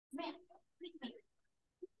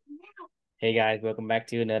Hey guys, welcome back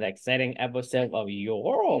to another exciting episode of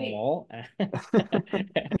Your Mall.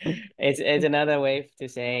 It's another way to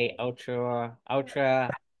say ultra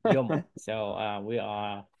Yomo. So we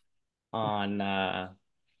are on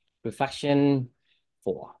reflection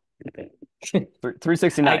 4. Okay. I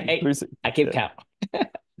 369. I I keep Yeah. count. We're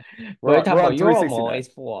We're on talking we're about on Your Mall 369. is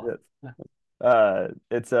 4.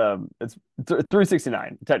 Yes. It's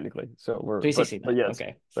 369 technically. So we're but 369. yes,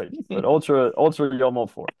 Okay. but ultra Yomo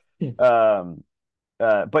 4. Um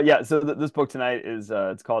but yeah, so this book tonight is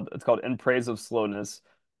it's called In Praise of Slowness,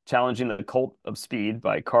 Challenging the Cult of Speed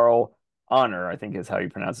by Carl Honor, I think is how you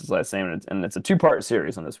pronounce his last name, and it's a two-part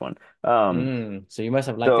series on this one. So you must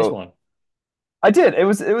have liked this So one. I did. It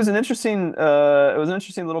was an interesting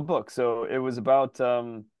little book. So it was about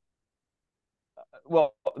I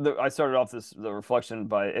started off the reflection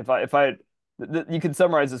by if I you can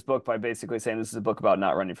summarize this book by basically saying this is a book about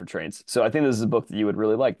not running for trains. So I think this is a book that you would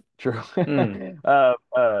really like. True. Hmm. The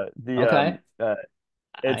Okay. I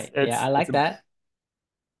it's like that.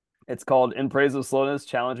 it's called In Praise of Slowness,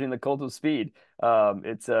 Challenging the Cult of Speed. I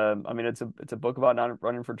mean it's a book about not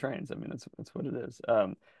running for trains. I mean it's what it is.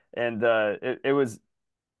 And it was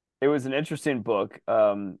an interesting book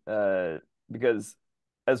because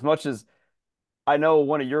as much as I know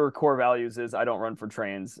one of your core values is I don't run for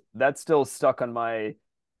trains. That's still stuck on my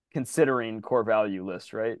considering core value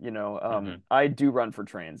list, right? Hmm. I do run for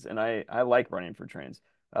trains, and I like running for trains.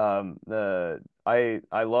 I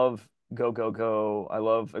love go go go. I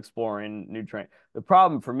love exploring new train. The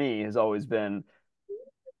problem for me has always been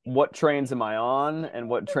what trains am I on, and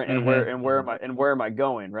what train Hmm. and where am I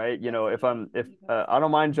going, right? If I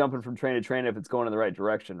don't mind jumping from train to train if it's going in the right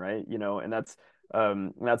direction, right? And that's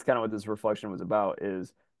kind of what this reflection was about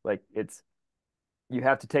is like it's you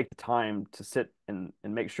have to take the time to sit and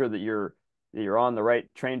make sure that you're on the right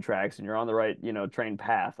train tracks and you're on the right, train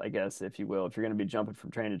path, I guess, if you will, if you're going to be jumping from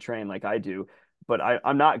train to train like I do. But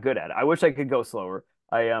I'm not good at it. I wish I could go slower.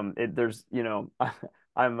 There's,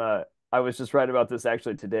 I'm I was just writing about this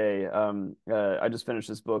actually today. I just finished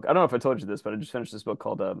this book. I don't know if I told you this, but I just finished this book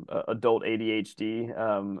called Adult ADHD.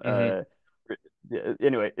 Hmm.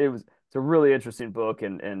 Anyway, it's a really interesting book,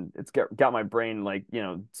 and it's got my brain like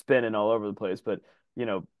spinning all over the place. But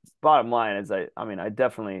bottom line is I mean I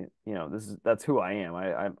definitely that's who I am.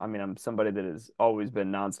 I mean I'm somebody that has always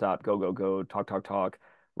been nonstop go go go talk talk talk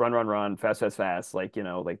run run run fast fast fast like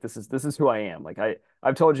like this is who I am. Like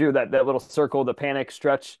I've told you that little circle, the panic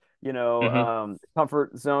stretch, Hmm.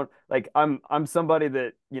 comfort zone. Like I'm somebody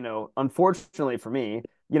that unfortunately for me,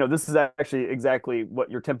 this is actually exactly what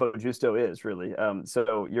your tempo justo is really.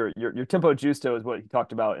 So your tempo justo is what he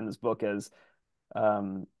talked about in this book as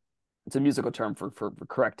um it's a musical term for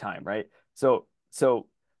correct time, right? So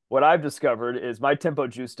what I've discovered is my tempo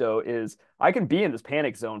justo is I can be in this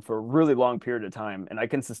panic zone for a really long period of time, and I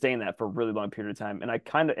can sustain that for a really long period of time, and it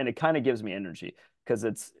kind of gives me energy because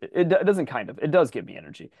it doesn't kind of it does give me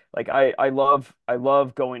energy. Like I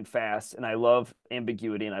love going fast, and I love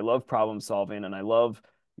ambiguity, and I love problem solving, and I love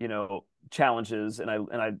challenges, and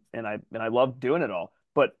I love doing it all.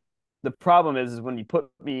 But the problem is when you put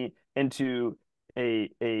me into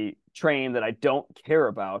a train that I don't care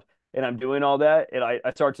about and I'm doing all that and I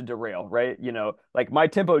start to derail, right? Like my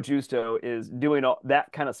tempo justo is doing all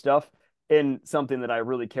that kind of stuff in something that I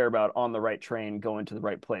really care about on the right train going to the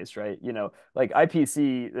right place, right? Like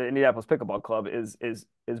IPC, the Indianapolis Pickleball Club is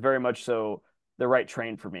very much so the right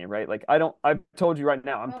train for me, right? Like I've told you right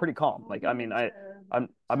now, I'm pretty calm. Like I mean,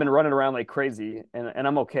 I've been running around like crazy and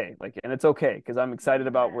I'm okay. Like and it's okay because I'm excited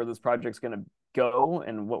about where this project's gonna go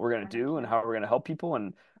and what we're going to do and how we're going to help people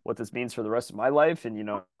and what this means for the rest of my life and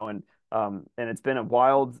it's been a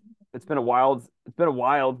wild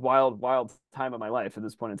time of my life at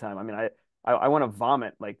this point in time. I mean I want to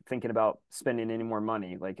vomit like thinking about spending any more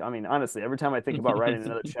money. Like I mean honestly every time I think about writing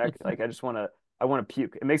another check like I want to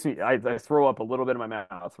puke. It makes me I throw up a little bit in my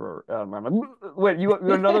mouth or I'm like, wait, you want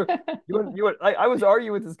another I was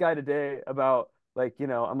arguing with this guy today about like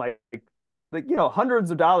I'm like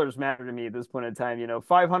hundreds of dollars matter to me at this point in time. $500,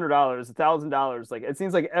 $1,000. Like it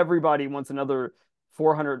seems like everybody wants another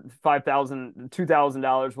 400, 5,000,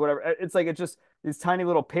 $2,000, whatever. It's like it's just these tiny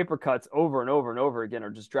little paper cuts over and over and over again are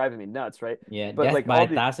just driving me nuts, right? Yeah, But death like by all a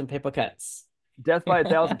the thousand paper cuts. death by a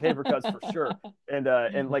thousand paper cuts for sure.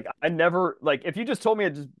 And like I never like if you just told me to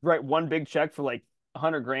just write one big check for like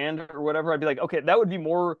 100 grand or whatever, I'd be like, okay, that would be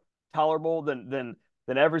more tolerable than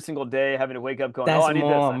every single day having to wake up going, oh, That's I need this,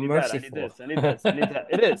 more I need that, I need merciful. this, I need this, I need that.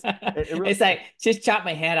 It is. It really It's like just chop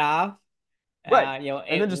my head off, right.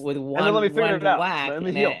 And then just with and then let me figure it one out. whack, Let me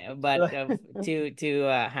and heal. then but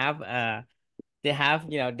to have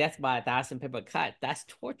death by a thousand paper cut, that's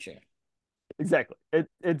torture. exactly.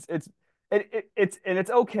 It's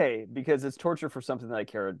okay because it's torture for something that I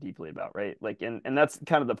care deeply about, right? Like, and that's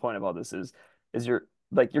kind of the point of all this is your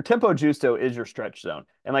like your tempo justo is your stretch zone,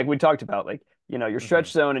 and like we talked about, like your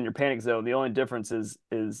stretch Hmm. zone and your panic zone. The only difference is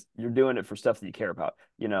you're doing it for stuff that you care about,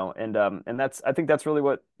 and that's I think that's really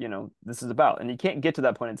what this is about. And you can't get to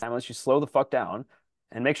that point in time unless you slow the fuck down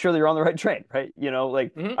and make sure that you're on the right train, right?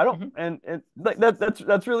 Like Hmm. I don't, Hmm. and like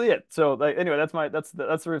that's really it. So like anyway, that's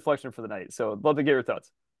the reflection for the night. So I'd love to get your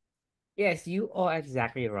thoughts. Yes, you are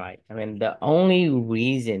exactly right. I mean, the only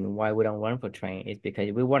reason why we don't run for train is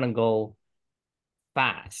because we want to go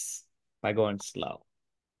fast by going slow,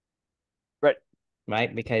 Right.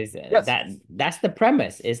 right? Because Yes. that's the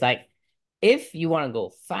premise. It's like if you want to go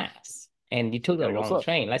fast and you took the Gotta go wrong slow.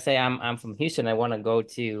 train, let's say I'm from Houston, I want to go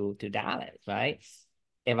to Dallas, right?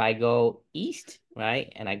 If I go east,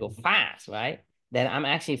 right, and I go fast, right, then I'm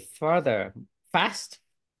actually further fast,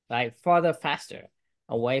 right, further faster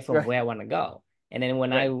away from Right. where I want to go. And then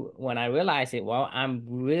when I Right. when I realize it, well, I'm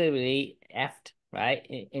really, really effed, right?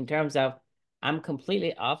 In terms of I'm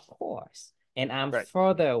completely off course and I'm Right.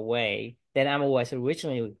 further away than I was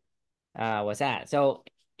originally was at. So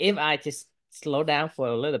if I just slow down for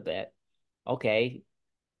a little bit, okay,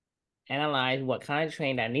 analyze what kind of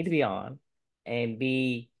train I need to be on and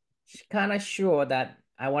be kind of sure that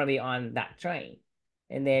I want to be on that train.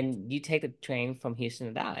 And then you take the train from Houston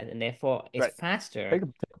to Dallas, and therefore it's Right. faster Take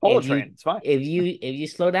a polo train. It's fine. if you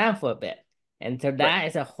slow down for a bit. And so Right. that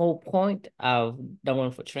is the whole point of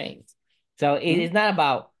going for trains. So it Hmm. is not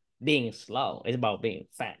about being slow, it's about being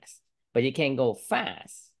fast. But you can't go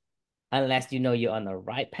fast unless you know you're on the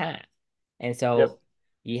right path. And Yep. so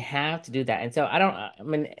you have to do that. And so I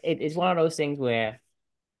mean, it's one of those things where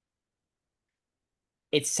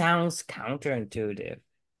it sounds counterintuitive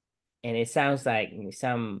and it sounds like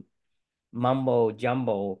some mumbo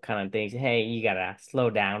jumbo kind of things. Hey, you gotta slow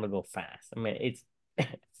down to go fast. I mean, it's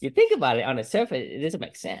you think about it on the surface, it doesn't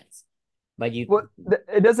make sense. But you Well,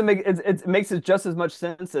 it doesn't make it makes it just as much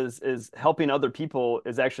sense as helping other people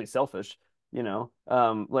is actually selfish,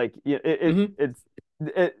 like Mhm.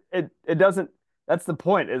 it doesn't. That's the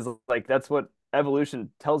point. Is like that's what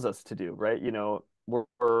evolution tells us to do, right?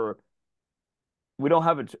 We don't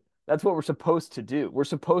have a that's what we're supposed to do. We're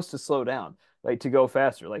supposed to slow down, like to go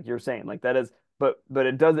faster, like you're saying, like that is. But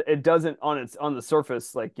it doesn't on the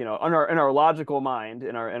surface, like on our in our logical mind,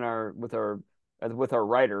 in our with our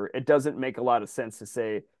writer, it doesn't make a lot of sense to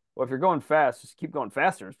say, well, if you're going fast, just keep going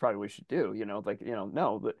faster. Is probably what we should do. Like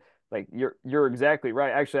no, but like you're exactly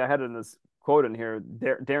right. Actually, I had in this quote in here,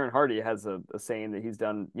 Darren Hardy has a saying that he's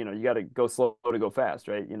done. You got to go slow to go fast,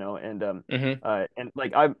 right? Mhm. And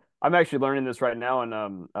like I'm actually learning this right now in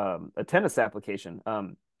a tennis application.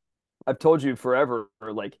 I've told you forever,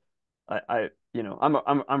 like I'm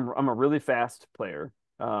a really fast player.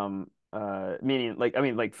 Meaning like I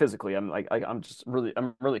mean like physically, I'm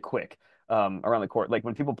really quick around the court. Like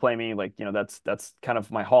when people play me, like that's kind of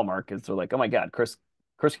my hallmark is they're like, oh my God, Chris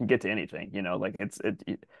can get to anything. Like it's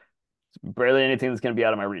barely anything that's going to be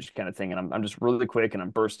out of my reach kind of thing. And I'm just really quick and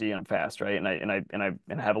I'm bursty and I'm fast, right? And I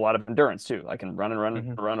have a lot of endurance too. I can run and run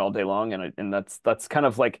and Mhm. run all day long, and that's kind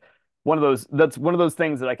of like one of those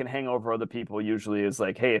things that I can hang over other people usually is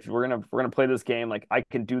like, hey, if we're gonna play this game, like I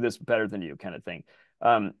can do this better than you kind of thing.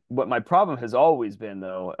 What my problem has always been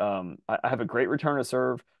though, I have a great return to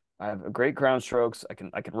serve. I have a great ground strokes. I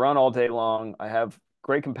can run all day long. I have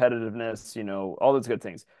great competitiveness, all those good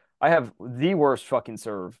things. I have the worst fucking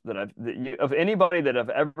serve of anybody that I've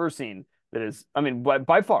ever seen. That is, I mean,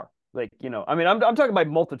 by far, like I mean, I'm talking by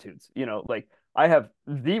multitudes. Like I have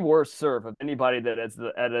the worst serve of anybody that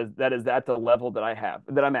is at the level that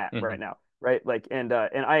I'm at right Mhm. now, right? Like, and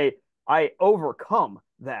I overcome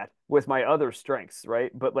that with my other strengths,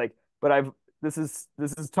 right? But I've this is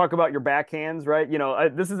talk about your backhands, right?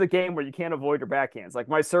 This is a game where you can't avoid your backhands. Like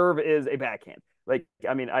my serve is a backhand. Like,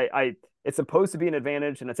 I mean, I it's supposed to be an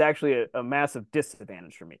advantage, and it's actually a massive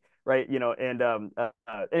disadvantage for me, right? And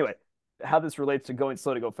anyway, how this relates to going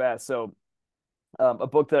slow to go fast. So, a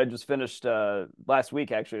book that I just finished last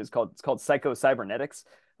week actually is called Psycho Cybernetics,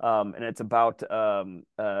 and it's about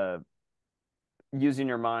using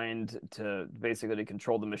your mind to basically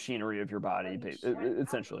control the machinery of your body,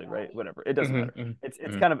 essentially, right? Whatever, it doesn't Mhm. matter. Mhm. It's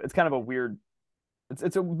Mhm. kind of a weird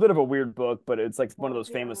it's a bit of a weird book, but it's like one of those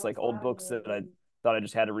famous like old books that I thought I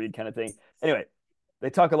just had to read kind of thing. Anyway, they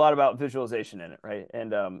talk a lot about visualization in it, right?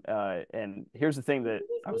 And here's the thing that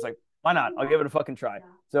I was like, why not? I'll give it a fucking try.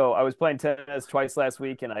 So I was playing tennis twice last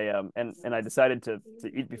week, and I decided to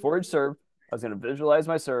eat before each serve. I was going to visualize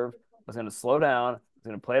my serve. I was going to slow down. was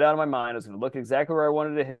going to play it out in my mind. I was going to look exactly where I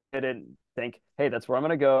wanted to hit it and think, hey, that's where I'm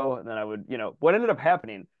going to go. And then I would, what ended up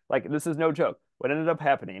happening, like this is no joke. What ended up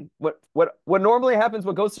happening, what normally happens,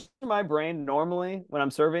 what goes through my brain normally when I'm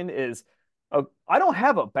serving is, I don't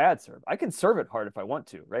have a bad serve. I can serve it hard if I want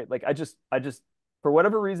to, right? Like I just for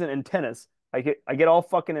whatever reason in tennis, I get all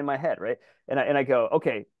fucking in my head, right? And I go,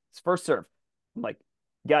 okay, it's first serve. I'm like,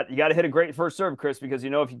 you got to hit a great first serve, Chris, because if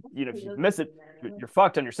you miss it, you're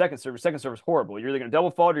fucked on your second serve. Your second serve is horrible. You're either going to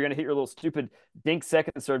double fault or you're going to hit your little stupid dink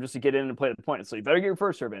second serve just to get in and play at the point. So you better get your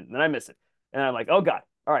first serve in. And then I miss it. And I'm like, oh God.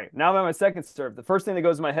 All right. Now I'm at my second serve. The first thing that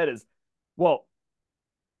goes in my head is, well,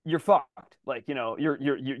 you're fucked. Like, you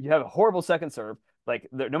have a horrible second serve. Like,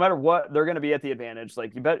 no matter what, they're going to be at the advantage.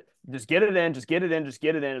 Like, you bet, just get it in, just get it in, just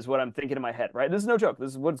get it in is what I'm thinking in my head, right? This is no joke.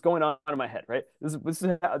 This is what's going on in my head, right? This is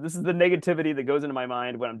the negativity that goes into my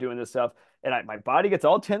mind when I'm doing this stuff, and my body gets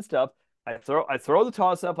all tensed up. I throw the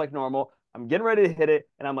toss up like normal. I'm getting ready to hit it,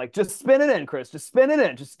 and I'm like, just spin it in, Chris. Just spin it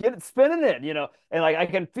in. Just get it, spin it in, And like I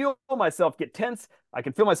can feel myself get tense. I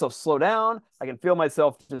can feel myself slow down. I can feel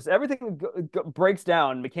myself just everything breaks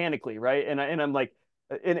down mechanically, right? And I'm like,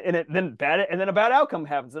 then a bad outcome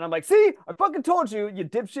happens, and I'm like, see, I fucking told you, you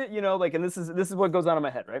dipshit, like, and this is what goes on in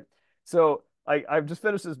my head, right? So I've just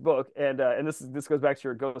finished this book, and this goes back to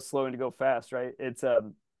your go slow and to go fast, right? It's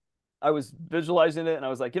I was visualizing it and I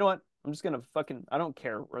was like, you know what? I'm just gonna fucking I don't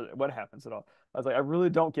care what happens at all. I was like, I really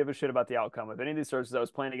don't give a shit about the outcome of any of these searches. I was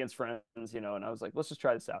playing against friends, and I was like, let's just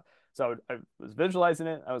try this out. So I was visualizing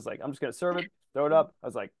it. I was like, I'm just gonna serve it, throw it up. I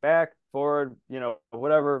was like, back, forward,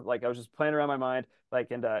 whatever. Like I was just playing around my mind, like,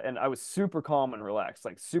 and I was super calm and relaxed,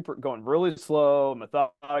 like super going really slow,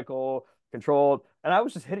 methodical, controlled, and I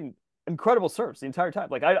was just hitting incredible serves the entire time.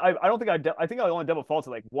 Like I don't think I think I only double faulted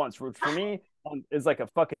like once, which for me is like a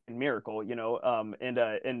fucking miracle, and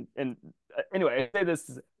anyway, I say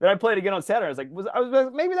this then I played again on Saturday. I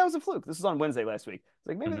was maybe that was a fluke. This was on Wednesday last week.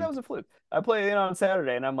 Like maybe that Mm-hmm. was a fluke. I played again on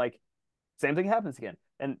Saturday, and I'm like, same thing happens again.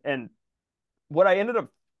 And what I ended up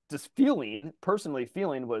just personally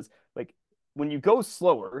feeling was like when you go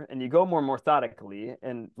slower and you go more methodically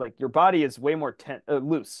and like your body is way more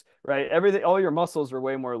loose, right? Everything, all your muscles are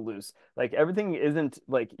way more loose. Like everything isn't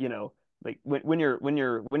like, like when you're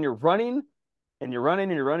running and you're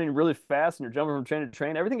running really fast and you're jumping from train to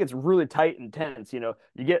train, everything gets really tight and tense.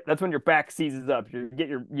 That's when your back seizes up. You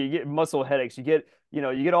get muscle headaches. You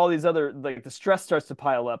get all these other like the stress starts to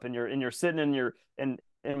pile up, and you're sitting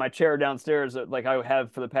in my chair downstairs like I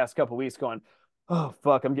have for the past couple of weeks, going, oh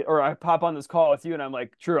fuck, or I pop on this call with you and I'm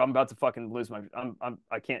like, true, I'm about to fucking lose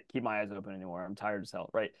I can't keep my eyes open anymore. I'm tired as hell,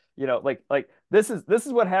 right? Like this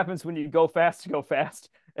is what happens when you go fast to go fast,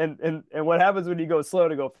 and what happens when you go slow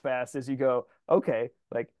to go fast is you go, okay,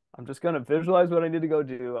 like I'm just gonna visualize what I need to go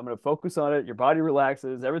do. I'm gonna focus on it. Your body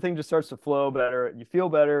relaxes. Everything just starts to flow better. You feel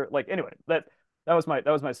better. Like anyway, that was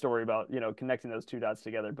my story about connecting those two dots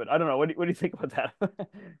together. But I don't know. What do you think about that?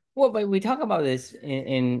 Well, but we talk about this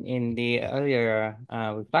in the earlier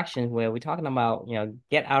reflections where we're talking about,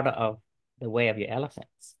 get out of the way of your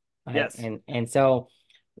elephants, right? Yes. And so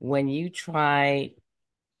when you try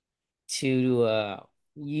to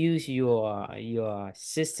use your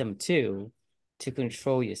system two to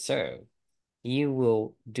control your serve, you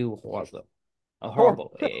will do horrible.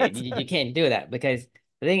 Horrible. Horrible. You can't do that because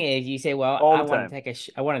the thing is, you say, "Well, All I the want to time. take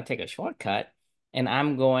I want to take a shortcut, and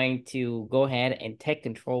I'm going to go ahead and take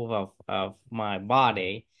control of my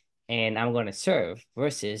body, and I'm going to serve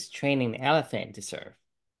versus training the elephant to serve."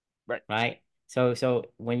 Right. Right? So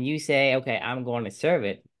when you say, okay, I'm going to serve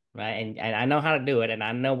it, right? And I know how to do it, and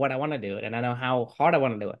I know what I want to do it, and I know how hard I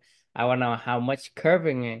want to do it. I want to know how much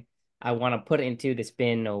curving I want to put into the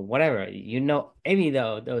spin or whatever. Any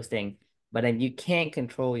of those things, but then you can't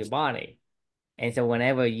control your body. And so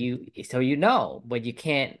but you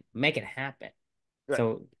can't make it happen. Right.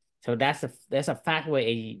 So that's a fact where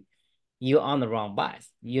you're on the wrong bus.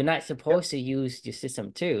 You're not Yep. supposed to use your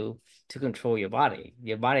system two to control your body.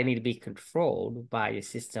 Your body need to be controlled by your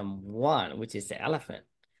system one, which is the elephant.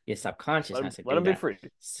 Your subconscious Let him has to let do him be that. free.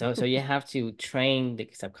 So you have to train the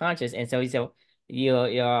subconscious, and so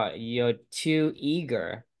you're too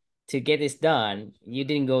eager to get this done. You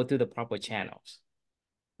didn't go through the proper channels.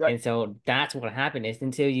 Right. And so that's what happened is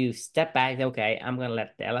until you step back, okay, I'm gonna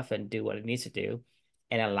let the elephant do what it needs to do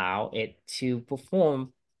and allow it to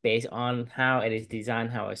perform based on how it is designed,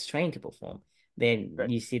 how it's trained to perform. Then Right.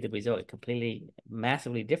 you see the result completely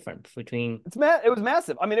massively different between It was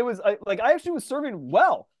massive. I mean, it was like I actually was serving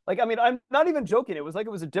well. Like I mean, I'm not even joking. It was like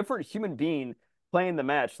it was a different human being playing the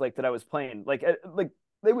match like that I was playing. Like it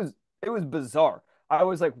was bizarre. I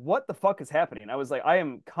was like, what the fuck is happening? I was like, I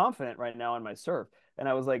am confident right now in my serve, and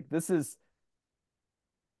I was like, this is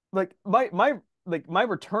like my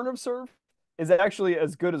return of serve is actually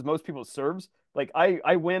as good as most people's serves. Like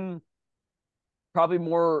I win probably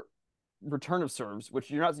more return of serves,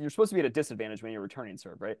 which you're supposed to be at a disadvantage when you're returning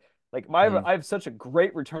serve, right? Like Mhm. I have such a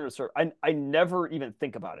great return of serve. I never even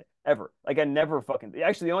think about it ever. Like I never fucking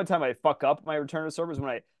actually the only time I fuck up my return of serve is when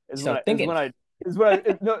I is when So I is thinking. when I is when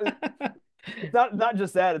I no it's not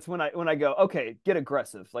just that. It's when I go, okay, get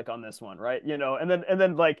aggressive, like on this one, right? You know, and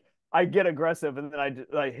then like I get aggressive, and then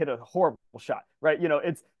I hit a horrible shot, right? You know,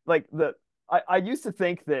 it's like I used to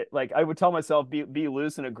think that like I would tell myself be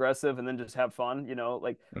loose and aggressive, and then just have fun, you know,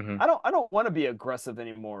 like. Mhm. I don't want to be aggressive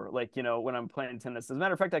anymore. Like, you know, when I'm playing tennis. As a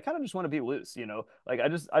matter of fact, I kind of just want to be loose, you know. Like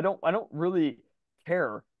I don't really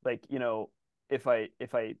care like, you know, if I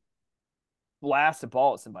blast a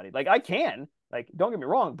ball at somebody. Like I can, like don't get me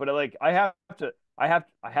wrong, but like I have to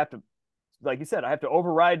like you said, I have to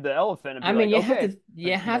override the elephant and I be mean, like, okay, like,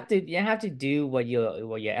 you know, you have to do what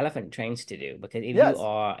your elephant trains to do. Because if you yes,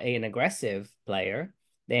 are an aggressive player,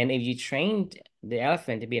 then if you trained the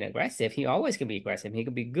elephant to be an aggressive, he always can be aggressive. He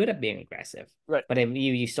can be good at being aggressive. right, But if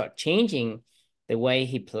you start changing the way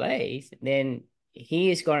he plays, then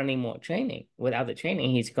he is gonna need more training. Without the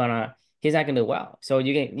training, he's not gonna do well. So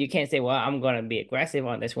you can't say, well, I'm gonna be aggressive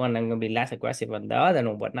on this one, I'm gonna be less aggressive on the other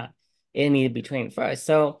and whatnot. It needs to be trained first.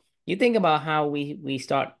 So you think about how we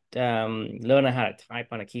start learning how to type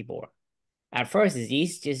on a keyboard. At first, it's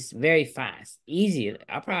easy, just very fast, easy.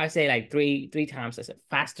 I'll probably say like three times as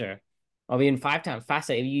faster, or even five times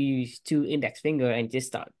faster if you use two index finger and just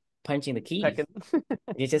start punching the keys. pecking,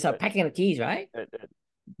 You just start right, packing the keys, right? right, right,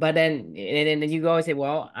 But then you go and say,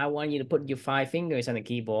 well, I want you to put your five fingers on the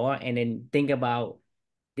keyboard and then think about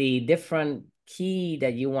the different key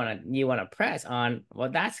that you wanna press on. Well,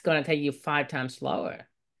 that's gonna take you five times slower.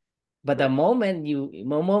 But right, the moment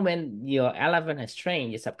your elephant has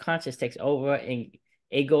trained, your subconscious takes over and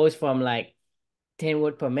it goes from like 10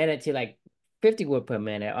 word per minute to like 50 word per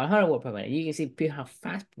minute or 100 word per minute. You can see how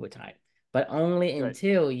fast people type, but only right,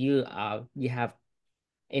 until you have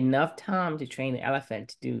enough time to train the elephant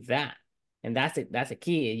to do that. And that's a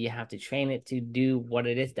key. You have to train it to do what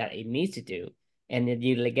it is that it needs to do. And then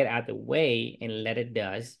you get out of the way and let it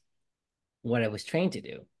does what it was trained to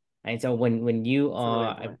do. And so when you that's a really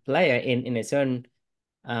are good a point. player in a certain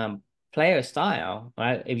player style,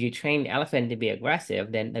 right? If you train the elephant to be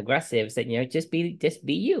aggressive, then aggressive said, just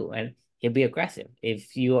be you and he'll be aggressive.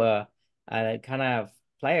 If you are a kind of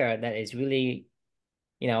player that is really,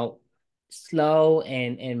 you know, slow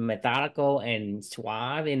and methodical and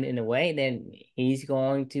suave in a way, then he's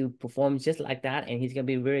going to perform just like that and he's gonna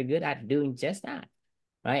be very good at doing just that.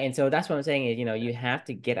 Right. And so that's what I'm saying is, Yeah, you have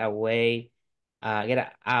to get out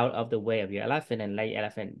of the way of your elephant and let your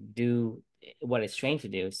elephant do what it's trained to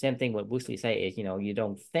do. Same thing what Bruce Lee say is, you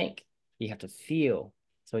don't think, you have to feel.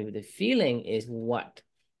 So the feeling is what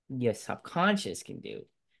your subconscious can do.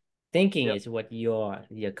 Thinking yep, is what your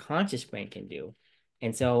conscious brain can do.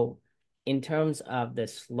 And so in terms of the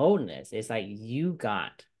slowness, it's like you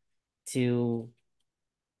got to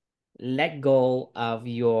let go of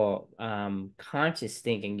your conscious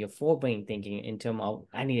thinking, your forebrain thinking in terms of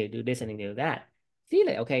I need to do this, I need to do that. Feel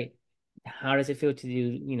it, okay. How does it feel to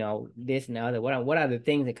do, this and the other? What are the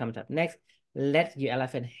things that comes up next? Let your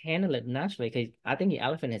elephant handle it naturally, because I think your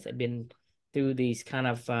elephant has been through these kind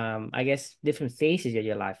of I guess different phases of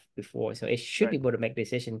your life before. So it should be right, able to make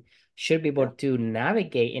decision, should be able yeah, to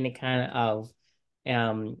navigate any kind of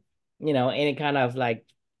um, any kind of like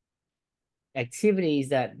activities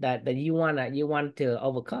that you want to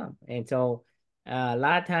overcome. And so a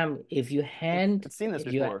lot of time I've seen this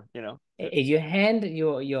before, you know, if you hand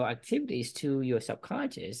your activities to your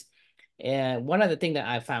subconscious, and one of the things that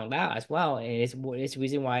I found out as well, and it's the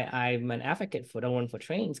reason why I'm an advocate for the one for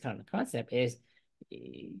trains kind of concept, is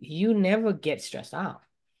you never get stressed out.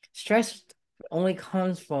 Stress only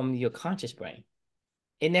comes from your conscious brain.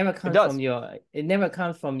 it does. It never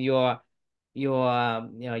comes from your Your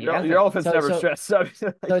elephant. elephant's never stressed, so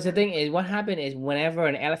So like, the thing is, what happened is whenever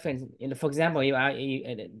an elephant, for example,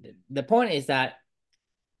 the point is that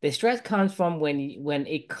the stress comes from when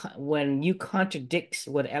you contradicts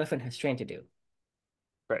what the elephant has trained to do.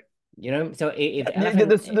 right. So if Yeah, the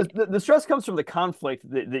elephant, the stress comes from the conflict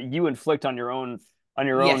that you inflict on your own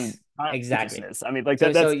yes, exactly. consciousness. I mean, like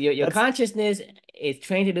So your that's consciousness is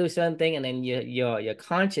trained to do certain thing, and then your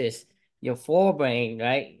conscious, your forebrain,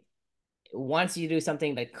 right? Once you do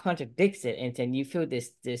something that contradicts it, and then you feel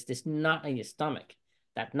this knot in your stomach.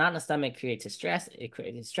 That knot in the stomach creates a stress.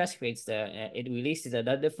 Stress creates it releases a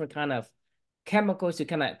different kind of chemicals to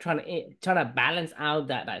kind of trying to balance out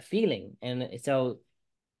that feeling, and so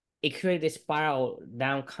it creates this spiral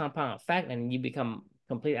down compound effect, and you become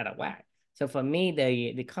completely out of whack. So for me,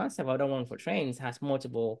 the concept of don't run for trains has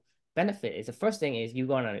multiple benefits. The first thing is you're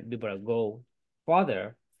gonna be able to go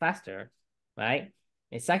farther, faster, right?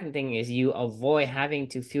 The second thing is you avoid having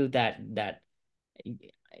to feel that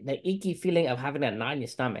the icky feeling of having a knot in your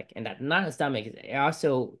stomach, and that knot in your stomach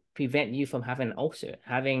also prevent you from having an ulcer,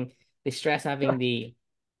 having the stress, having the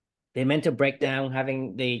mental Yeah, breakdown,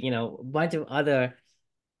 having the bunch of other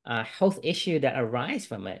health issue that arise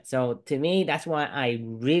from it. So to me, that's why I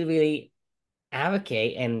really, really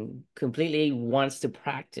advocate and completely wants to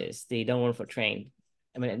practice the don't run for train.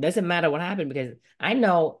 I mean, it doesn't matter what happened because I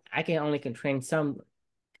know I can only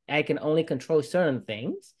control certain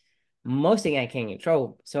things. Most things I can't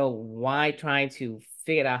control. So why try to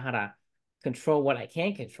figure out how to control what I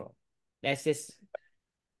can control? That's just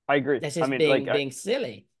I agree. that's I just mean, like being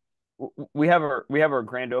silly. we have our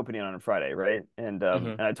grand opening on Friday, right? Mm-hmm.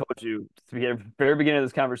 And I told you at the very beginning of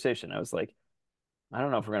this conversation, I was like, I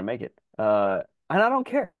don't know if we're gonna make it. And I don't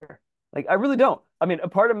care. Like I really don't. I mean, a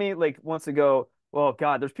part of me like wants to go, well,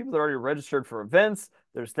 God, there's people that are already registered for events.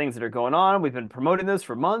 There's things that are going on. We've been promoting this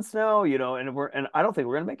for months now, and I don't think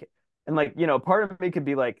we're gonna make it. And like, part of me could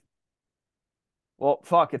be like, well,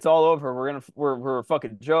 fuck, it's all over. We're a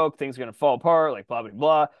fucking joke. Things are gonna fall apart, like blah blah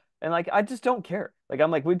blah. And like I just don't care. Like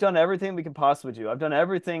I'm like, we've done everything we can possibly do. I've done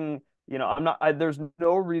everything, there's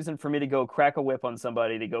no reason for me to go crack a whip on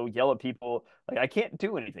somebody, to go yell at people. Like I can't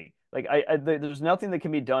do anything. Like there's nothing that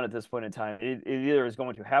can be done at this point in time. It either is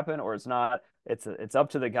going to happen or it's not. It's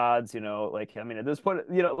up to the gods, like I mean at this point,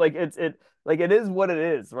 like it is what it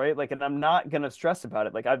is, right? Like, and I'm not gonna stress about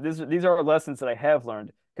it. Like these are lessons that I have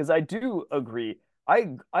learned because I do agree.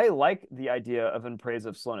 I like the idea of in praise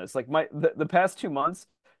of slowness. Like the past 2 months,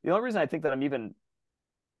 the only reason I think that I'm even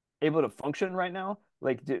able to function right now,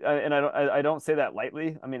 like, and I don't say that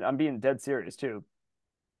lightly. I mean, I'm being dead serious too.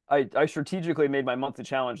 I strategically made my monthly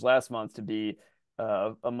challenge last month to be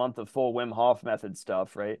a month of full Wim Hof method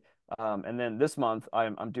stuff, right? And then this month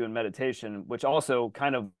I'm doing meditation, which also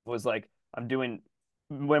kind of was like I'm doing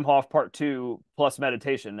Wim Hof part two plus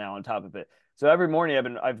meditation now on top of it. So every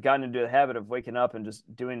morning I've gotten into the habit of waking up and just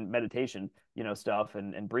doing meditation, stuff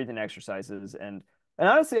and breathing exercises and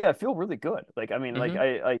honestly I feel really good. Like I mean like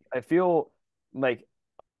Mm-hmm. I feel like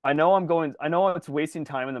I know it's wasting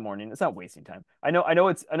time in the morning. It's not wasting time. I know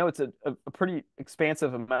it's a pretty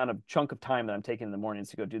expansive amount of chunk of time that I'm taking in the mornings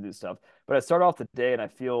to go do this stuff. But I start off the day and I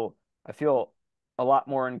feel a lot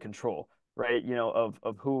more in control, right?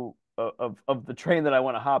 Of who of the train that I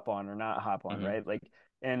want to hop on or not hop on, Mm-hmm. right? Like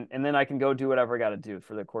and then I can go do whatever I got to do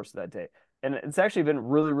for the course of that day. And it's actually been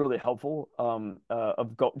really, really helpful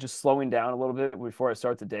of just slowing down a little bit before I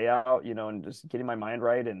start the day out, and just getting my mind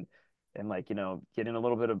right and like getting a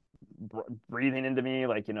little bit of breathing into me,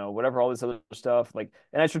 like whatever, all this other stuff, like.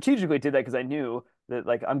 And I strategically did that because I knew that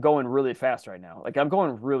like I'm going really fast right now, like I'm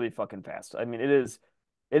going really fucking fast. I mean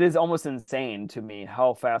it is almost insane to me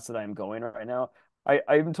how fast that I'm going right now. I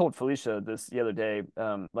even told Felicia this the other day,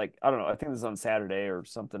 like I don't know, I think this is on Saturday or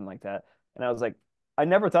something like that, and I was like, I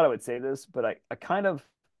never thought I would say this, but I kind of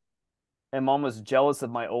am almost jealous of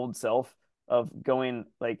my old self of going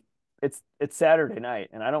like it's Saturday night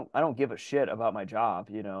and I don't give a shit about my job,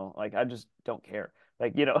 like I just don't care.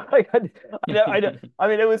 Like, like I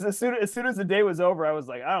mean it was as soon as the day was over, I was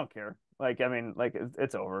like, I don't care. Like, I mean, like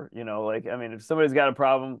it's over, like I mean if somebody's got a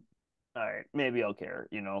problem, all right, maybe I'll care,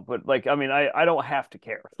 but like I mean I don't have to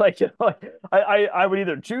care. Like, like I would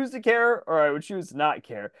either choose to care or I would choose to not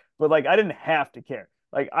care. But like I didn't have to care.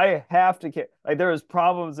 Like I have to care. Like there is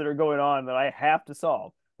problems that are going on that I have to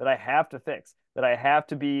solve, that I have to fix, that I have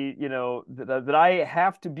to be, that I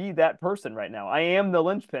have to be that person right now. I am the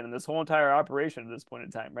linchpin in this whole entire operation at this point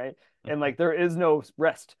in time, right? And like there is no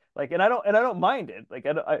rest. Like, and I don't mind it. Like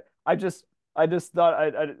I just thought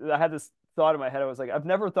I had this thought in my head. I was like, I've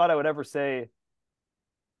never thought I would ever say.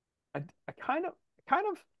 I kind of,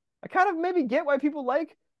 I kind of maybe get why people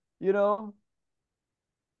like, you know,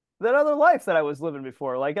 that other life that I was living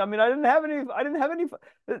before. Like, I mean, I didn't have any. I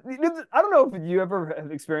don't know if you ever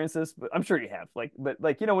have experienced this, but I'm sure you have. Like, but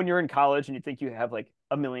like, when you're in college and you think you have like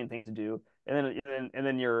a million things to do, and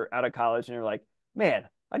then you're out of college and you're like, man,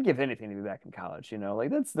 I'd give anything to be back in college.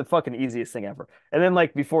 Like that's the fucking easiest thing ever. And then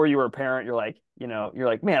like before you were a parent, you're like,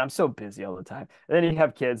 man, I'm so busy all the time. And then you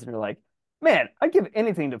have kids and you're like, man, I'd give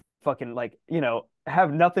anything to fucking like,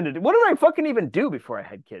 have nothing to do. What did I fucking even do before I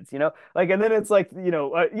had kids? Like, and then it's like, it's Yep,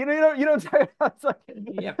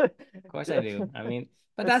 like, of course I do. I mean,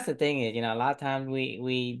 but that's the thing is, a lot of times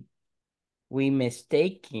we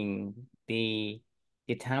mistaking the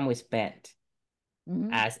time we spent Mhm.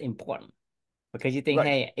 as important. because you think, Right.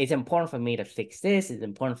 hey, it's important for me to fix this. It's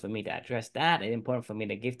important for me to address that. It's important for me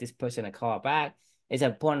to give this person a call back. It's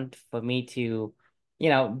important for me to,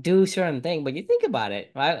 do certain things. But you think about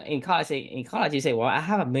it, right? In college, you say, well, I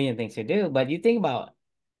have a million things to do. But you think about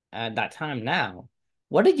that time now.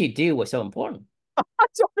 What did you do was so important? I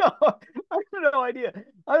don't know. I have no idea.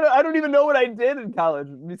 I don't even know what I did in college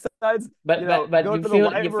besides, But but but go you to the feel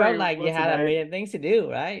you felt library like you once a had a day. million things to do,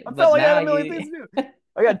 right? I felt But like I had now a million things you to do.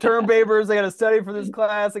 I got term papers. I got to study for this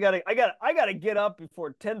class. I gotta get up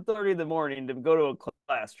before 10:30 in the morning to go to a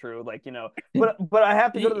class. True, like but I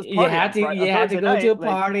have to go to this you party had on to Friday, on you had to Thursday go to night. a Like,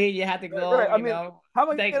 party. You had to right. go, I mean, how am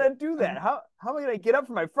I like gonna do that? How am I gonna get up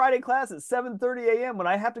for my Friday class at 7:30 a.m. when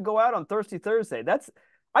I have to go out on Thirsty Thursday?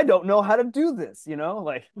 I don't know how to do this.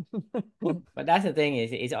 Like but that's the thing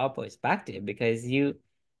is it's all perspective because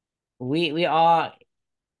we all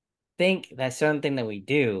think that certain thing that we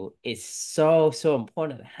do is so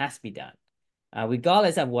important it has to be done.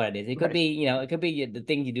 Regardless of what it is. It could right. be, it could be the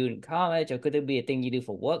thing you do in college, or could it be a thing you do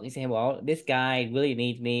for work. You say, well, this guy really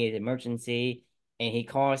needs me, it's an emergency, and he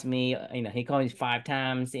calls me, he calls me 5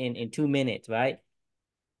 times in 2 minutes, right?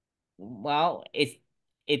 Well,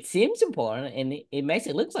 it seems important and it makes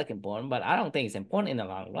it look like important, but I don't think it's important in the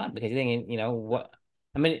long run because you think, what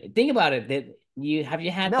I mean, think about it that you had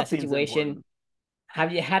that Nothing's situation important.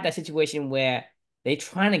 have you had that situation where they're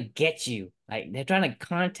trying to get you, like they're trying to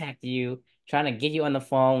contact you, trying to get you on the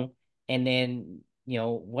phone, and then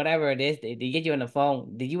whatever it is, they get you on the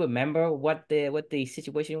phone. Did you remember what the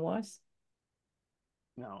situation was?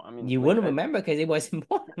 No, I mean, You like wouldn't remember because it was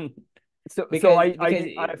important. so because I because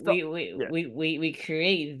I felt we we yeah, we we, we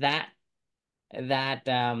create that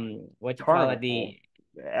what you call it, carnival, the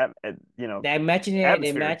at, at, you know, the imaginary the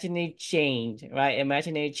atmosphere. imaginary change, right?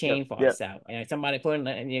 Imaginary Yep, change for yep, ourselves. And somebody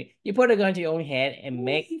and you put a gun to your own head and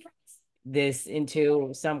make this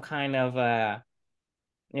into some kind of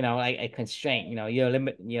like a constraint. You're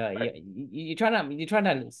limit right. you're trying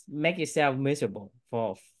to make yourself miserable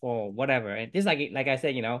for whatever. And just like I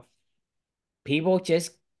said, people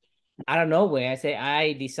just out of nowhere say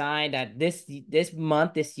I decide that this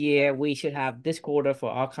month, this year, we should have this quarter for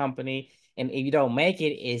our company, and if you don't make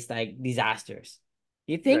it, it's like disasters.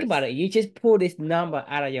 You think Right. about it, you just pull this number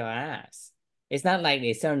out of your ass. It's not like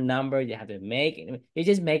a certain number you have to make. You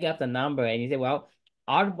just make up the number and you say, well,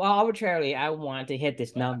 arbitrarily I want to hit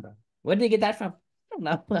this number. Where did you get that from? I don't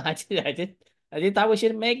know. I just thought we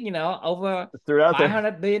should make, over Threw it out five there.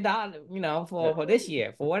 hundred billion dollars, Yeah. for this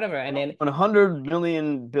year, for whatever. And then $100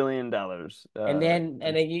 million billion.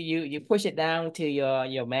 you push it down to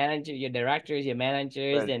your manager, your directors, your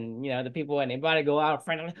managers, Right. and the people, and everybody go out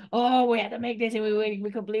front. Oh, we have to make this, and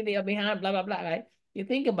we completely are behind. Blah blah blah. Right? You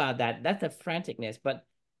think about that. That's the franticness. But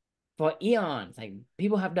for eons, like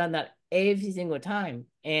people have done that every single time,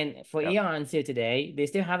 and for Yeah. eons here today, they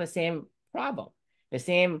still have the same problem, the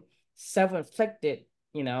same self-inflicted,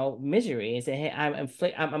 misery. And say, hey,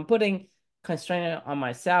 I'm putting constraint on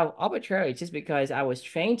myself arbitrarily just because I was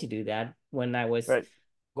trained to do that when I was Right.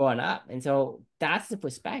 growing up. And so that's the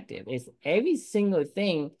perspective. It's every single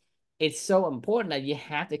thing. It's so important that you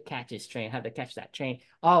have to catch this train, have to catch that train.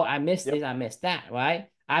 Oh, I missed Yep. this, I missed that, right?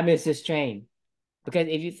 I missed this train. Because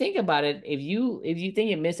if you think about it, if you think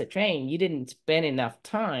you missed a train, you didn't spend enough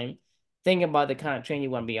time thinking about the kind of train you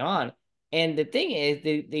want to be on. And the thing is,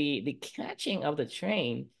 the catching of the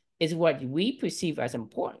train is what we perceive as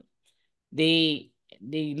important. The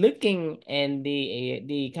the looking and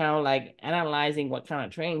the kind of like analyzing what kind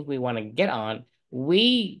of trains we want to get on,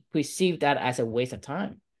 we perceive that as a waste of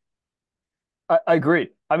time. I agree.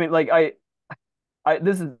 I mean, like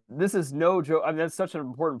this is no joke. I mean, that's such an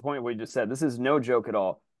important point what you just said. This is no joke at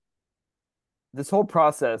all. This whole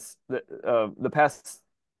process, the past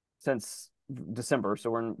since December, so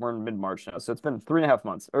we're in mid-March now. So it's been 3.5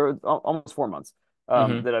 months, or almost 4 months,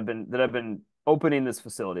 Mm-hmm. that I've been opening this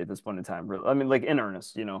facility at this point in time. I mean, like in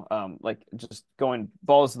earnest, like just going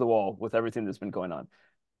balls to the wall with everything that's been going on.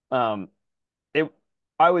 Um, it,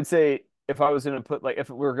 I would say if I was gonna put like if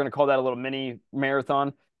we were gonna call that a little mini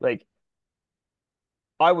marathon, like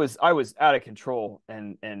I was out of control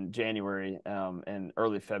in January and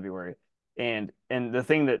early February. And the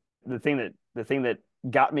thing that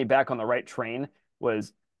got me back on the right train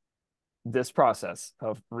was this process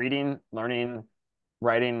of reading, learning,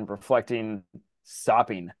 writing, reflecting,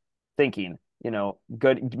 stopping, thinking,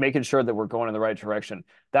 good, making sure that we're going in the right direction.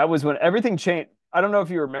 That was when everything changed. I don't know if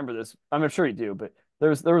you remember this. I'm sure you do, but there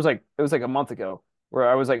was like it was like a month ago where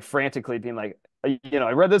I was like frantically being like, I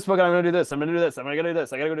read this book and I'm gonna do this. I'm gonna do this. I'm gonna do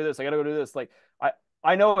this. I gotta go do this. I gotta go do this. Like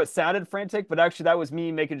I know it sounded frantic, but actually that was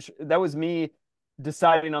me making that was me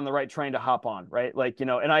deciding on the right train to hop on, right? Like,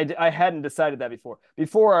 and I hadn't decided that before.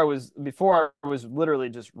 Before I was literally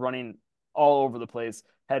just running all over the place,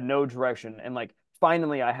 had no direction, and like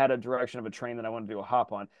finally I had a direction of a train that I wanted to do a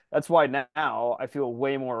hop on. That's why now I feel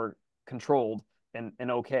way more controlled and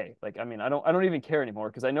okay. Like, I mean, I don't even care anymore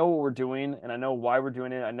because I know what we're doing and I know why we're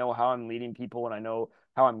doing it. I know how I'm leading people and I know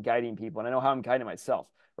how I'm guiding people and I know how I'm guiding myself,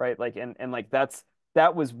 right? Like, and like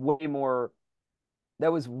that was way more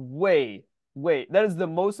that was that is the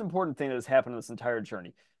most important thing that has happened in this entire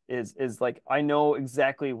journey is like I know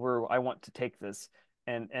exactly where I want to take this,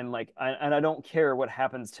 and like I don't care what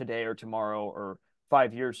happens today or tomorrow or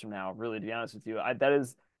 5 years from now, really, to be honest with you.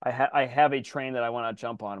 I have a train that I want to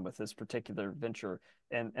jump on with this particular venture.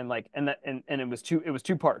 And it was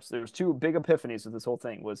two parts. There was two big epiphanies of this whole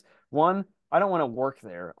thing. Was one, I don't want to work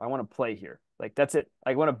there. I want to play here. Like, that's it.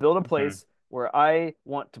 I want to build a Mhm. place where I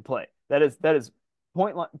want to play. That is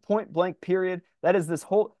point blank, period. That is this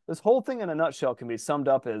whole thing in a nutshell can be summed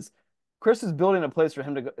up as Chris is building a place for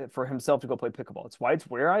him to go, for himself to go play pickleball. It's why it's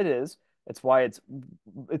where it is. It's why it's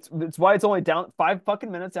why it's only down 5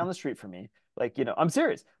 fucking minutes down the street from me. Like, I'm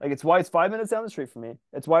serious. Like, it's why it's 5 minutes down the street from me.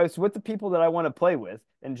 It's why it's with the people that I want to play with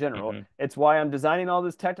in general. Mhm. It's why I'm designing all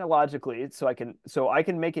this technologically so I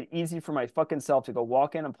can make it easy for my fucking self to go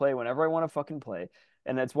walk in and play whenever I want to fucking play.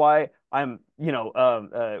 And that's why I'm,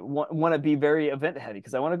 want to be very event heavy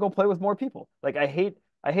because I want to go play with more people. Like, I hate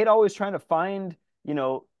always trying to find, you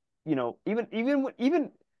know,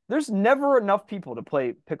 even there's never enough people to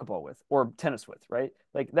play pickleball with or tennis with, right?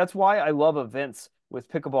 Like, that's why I love events with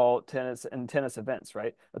pickleball, tennis, and tennis events,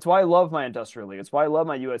 right? That's why I love my industrial league. It's why I love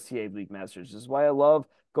my USTA League Masters. This is why I love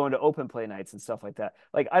going to open play nights and stuff like that.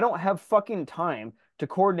 Like, I don't have fucking time to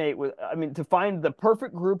coordinate with, I mean, to find the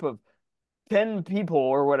perfect group of 10 people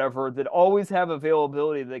or whatever that always have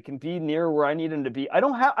availability that can be near where I need them to be. I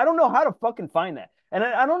don't know how to fucking find that. And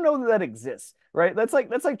I don't know that that exists, right? That's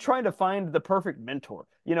like trying to find the perfect mentor.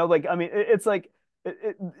 Like, I mean, it's like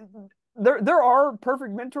there are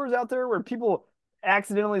perfect mentors out there where people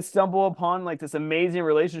accidentally stumble upon like this amazing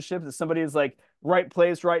relationship that somebody is like right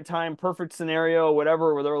place, right time, perfect scenario,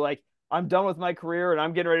 whatever, where they're like, I'm done with my career and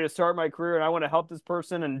I'm getting ready to start my career and I want to help this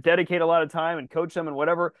person and dedicate a lot of time and coach them and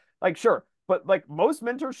whatever. Like, sure, but like most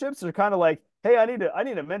mentorships are kind of like, hey, I need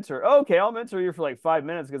a mentor. Oh, okay, I'll mentor you for like 5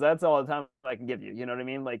 minutes because that's all the time I can give you. You know what I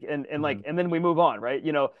mean? Like, Mhm. and then we move on, right?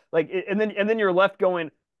 Like, and then you're left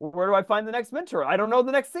going, well, where do I find the next mentor? I don't know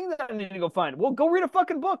the next thing that I need to go find. Well, go read a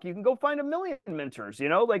fucking book. You can go find a million mentors,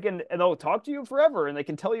 like, and they'll talk to you forever and they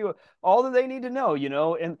can tell you all that they need to know.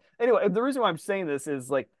 And anyway, the reason why I'm saying this is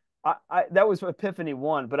like, that was Epiphany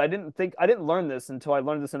one, but I didn't learn this until I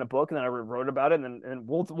learned this in a book, and then I wrote about it, and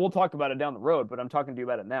we'll talk about it down the road. But I'm talking to you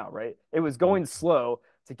about it now, right? It was Mhm. going slow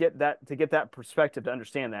to get that perspective to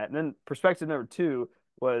understand that, and then perspective number two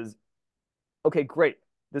was, okay, great.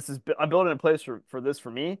 I'm building a place for this for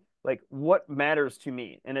me. Like, what matters to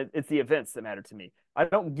me, and it's the events that matter to me. I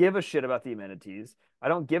don't give a shit about the amenities. I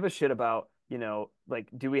don't give a shit about like,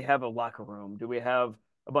 do we have a locker room? Do we have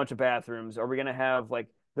a bunch of bathrooms? Are we gonna have like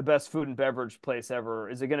the best food and beverage place ever?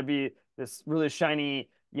 Is it gonna be this really shiny?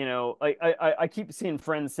 Like, I keep seeing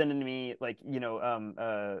friends sending me like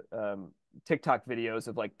TikTok videos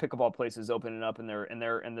of like pickleball places opening up in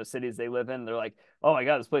the cities they live in. They're like, oh my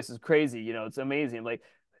God, this place is crazy. It's amazing. Like,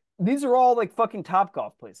 these are all like fucking top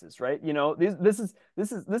golf places, right? This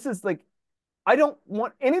is like, I don't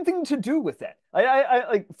want anything to do with that. I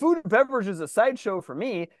like, food and beverage is a sideshow for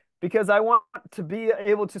me because I want to be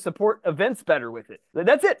able to support events better with it.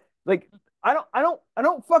 That's it. Like, I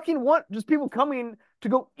don't fucking want just people coming to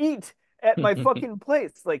go eat at my fucking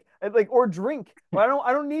place, like, or drink. I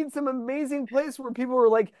don't need some amazing place where people are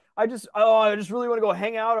like, I just really want to go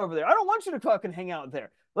hang out over there. I don't want you to fucking hang out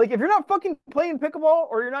there. Like, if you're not fucking playing pickleball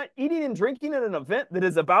or you're not eating and drinking at an event that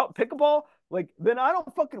is about pickleball, like, then I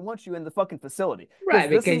don't fucking want you in the fucking facility because Right,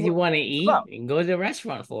 this is because you what want to it's eat about. and go to the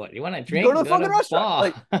restaurant for it. You want to Go to drink, the go fucking to a restaurant. bar.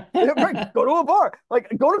 Like, yeah, right, go to a bar. Like,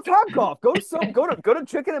 go to Top Golf. Go to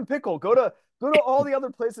Chicken and Pickle. Go to all the other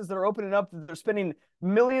places that are opening up. That they're spending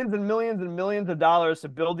millions and millions and millions of dollars to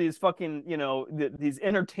build these fucking these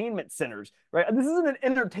entertainment centers. Right. This isn't an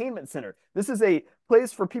entertainment center. This is a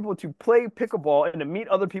place for people to play pickleball and to meet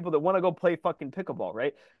other people that want to go play fucking pickleball.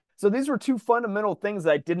 Right. So these were two fundamental things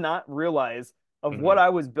that I did not realize of what Mhm. I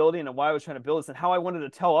was building and why I was trying to build this and how I wanted to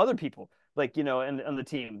tell other people, like, and the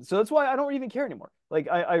team. So that's why I don't even care anymore. Like,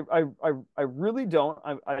 I really don't.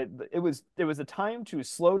 It was a time to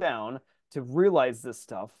slow down, to realize this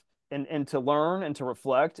stuff, and to learn and to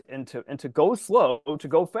reflect and to go slow, to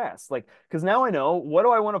go fast. Like, because now I know what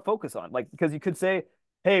do I want to focus on. Like, because you could say,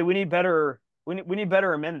 hey, we need better. we need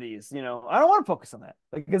better amenities. I don't want to focus on that.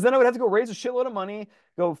 Like, because then I would have to go raise a shitload of money,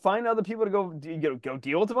 go find other people to go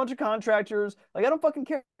deal with a bunch of contractors. Like, I don't fucking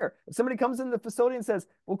care. If somebody comes in the facility and says,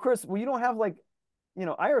 "Well, Chris, well, you don't have like,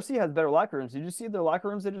 IRC has better locker rooms. Did you see the locker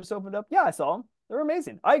rooms they just opened up?" Yeah, I saw them. They're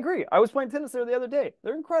amazing. I agree. I was playing tennis there the other day.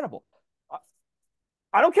 They're incredible.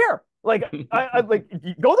 I don't care. Like I like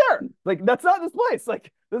go there. Like that's not this place.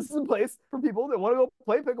 Like this is a place for people that want to go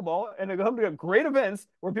play pickleball and to come to great events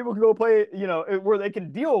where people can go play, where they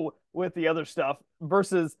can deal with the other stuff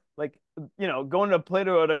versus like going to play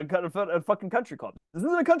to a fucking country club. This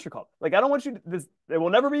isn't a country club. Like I don't want you to, this. It will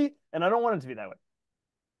never be, and I don't want it to be that way.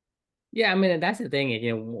 Yeah, I mean that's the thing is,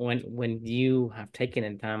 when you have taken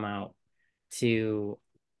the time out to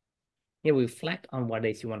reflect on what it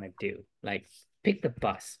is you want to do. Like pick the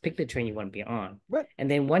bus, pick the train you want to be on. Right. And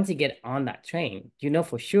then once you get on that train, you know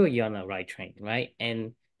for sure you're on the right train, right?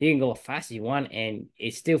 And you can go as fast as you want and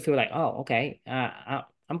it still feel like, oh, okay,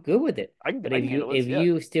 I'm good with it. I can But I if can you handle this. if Yeah.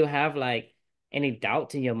 you still have like any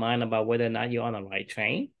doubts in your mind about whether or not you're on the right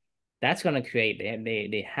train, that's gonna create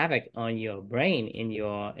the havoc on your brain in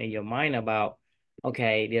your mind about,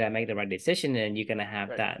 okay, did I make the right decision? And you're gonna have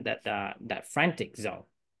Right. that frantic zone.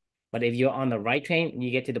 But if you're on the right train,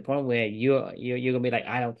 you get to the point where you're gonna be like,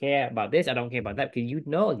 I don't care about this, I don't care about that, because you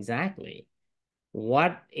know exactly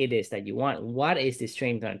what it is that you want. What is this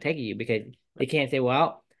train gonna take you? Because they can't say,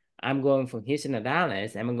 well, I'm going from Houston to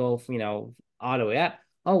Dallas, I'm gonna go, all the way up.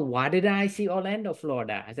 Oh, why did I see Orlando,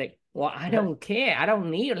 Florida? I was like, well, I Right. don't care. I don't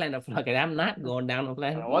need Orlando, Florida. I'm not going down to I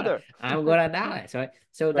Orlando, don't Florida. want I'm going to Dallas. Right.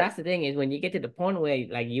 So Right. that's the thing is when you get to the point where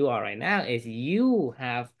like you are right now, is you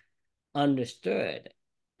have understood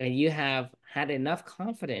and you have had enough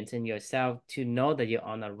confidence in yourself to know that you're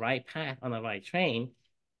on the right path, on the right train,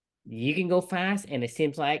 you can go fast and it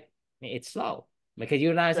seems like it's slow because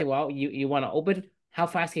you're not saying, Right. well, you want to open, how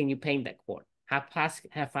fast can you paint that court? How fast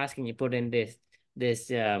can you put in the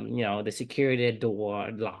security door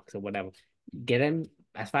locks or whatever? Get them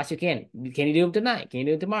as fast as you can. Can you do them tonight? Can you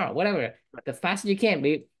do it tomorrow? Whatever. The faster you can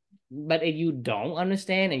be. But if you don't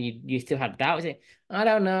understand and you still have doubts, say, I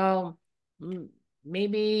don't know. Mm,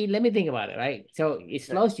 maybe let me think about it, right? So it Right.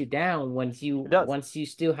 slows you down once you It does. once you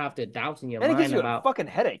still have the doubts in your And it gives mind you a about fucking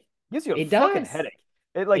headache. It gives you a it fucking does. headache.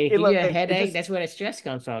 It like It it gives you a like it headache. just That's where the stress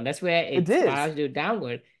comes from. That's where it it is. spirals you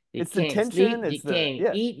downward. You It's the can't tension. sleep. You It's the can't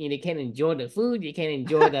yeah. eat. You can't enjoy the food. You can't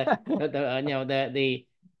enjoy the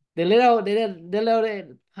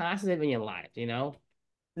little positive in your life.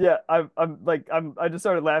 Yeah, I just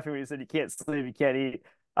started laughing when you said you can't sleep, you can't eat.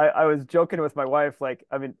 I was joking with my wife, like,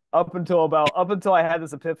 I mean, up until I had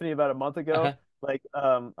this epiphany about a month ago, Uh-huh. like,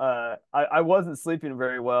 I wasn't sleeping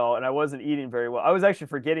very well and I wasn't eating very well. I was actually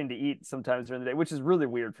forgetting to eat sometimes during the day, which is really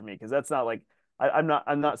weird for me because that's not like I'm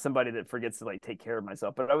not somebody that forgets to like take care of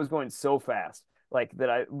myself, but I was going so fast, like that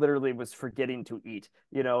I literally was forgetting to eat,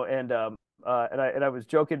 and I was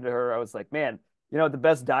joking to her. I was like, man, what the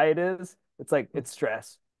best diet is? It's like it's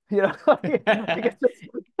stress. Like, it's just,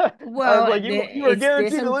 I was Well, like, you are there's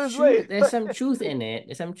guaranteed to some lose weight. truth. There's some truth in it.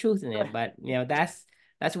 There's some truth in it, but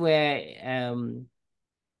that's where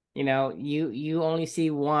you only see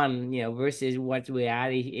one, versus what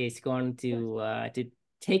reality is going to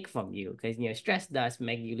take from you, because stress does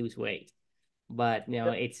make you lose weight, but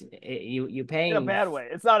you're In a paying bad way.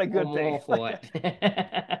 It's not a more good thing. more for it.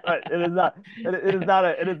 Right. It is not. It is not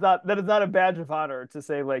a. It is not. That is not a badge of honor to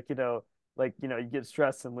say you get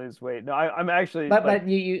stressed and lose weight. No, I'm actually But like,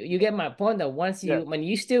 you get my point that once yeah, when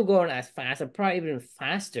you still going as fast or probably even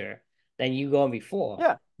faster than you going before,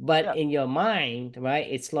 yeah. but Yeah. in your mind, right,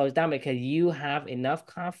 it slows down because you have enough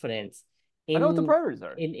confidence I know what the in priorities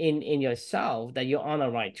are. in yourself that you're on the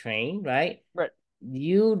right train, right? Right.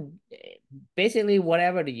 You basically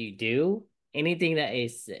whatever that you do, anything that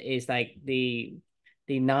is like the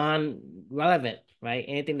non-relevant, right?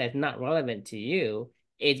 Anything that's not relevant to you,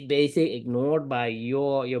 it's basically ignored by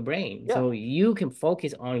your brain. Yeah. So you can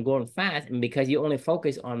focus on going fast, and because you only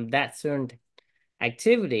focus on that certain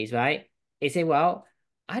activities, right? They say, well,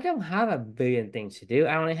 I don't have a billion things to do.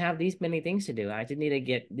 I only have these many things to do. I just need to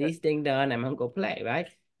get Right. these things done. I'm gonna go play, right?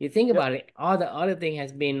 You think Yep. about it, all the other thing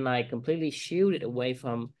has been like completely shielded away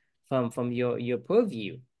from your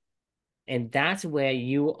purview. And that's where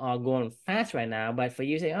you are going fast right now. But for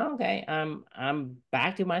you to say, oh, okay, I'm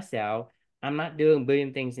back to myself. I'm not doing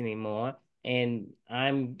billion things anymore. And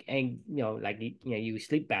like you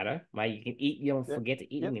sleep better, right? You can eat, you don't Yep. forget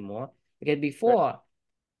to eat Yep. anymore. Because Right. before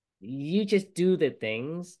you just do the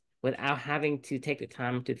things without having to take the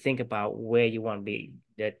time to think about where you want to be,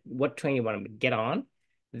 that what train you want to get on.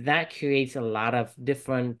 That creates a lot of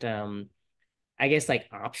different I guess like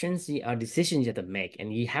options or decisions you have to make,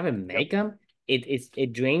 and you haven't Yep. make them.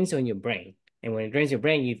 it drains on your brain. And when it drains your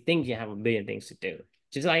brain, you think you have a billion things to do.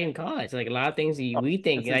 Just like in college, like a lot of things Oh, we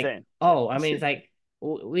think that's like, insane. oh, I mean, it's like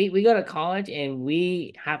we go to college and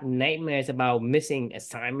we have nightmares about missing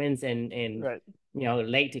assignments and Right.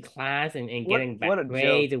 late to class and getting What bad a joke.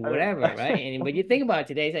 grades or I mean, whatever, right? And but you think about it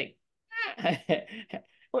today, it's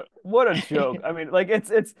like what a joke. I mean, like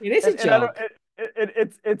it's it is a and I don't joke.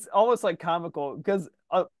 it's almost like comical because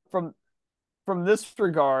from this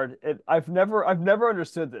regard, I've never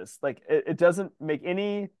understood this. Like it doesn't make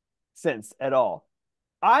any sense at all.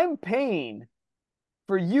 I'm paying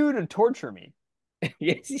for you to torture me.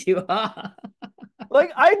 Yes, you are.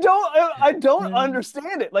 Like I don't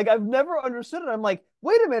understand it. Like I've never understood it. I'm like,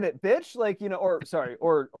 wait a minute, bitch. Like, or sorry,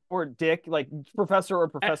 or dick, like professor or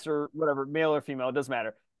professor, whatever, male or female, it doesn't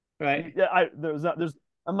matter. Right. Yeah, there's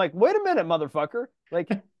I'm like, wait a minute, motherfucker. Like,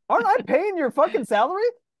 aren't I paying your fucking salary?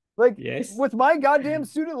 Like Yes. with my goddamn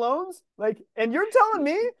student loans? Like, and you're telling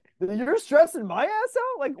me that you're stressing my ass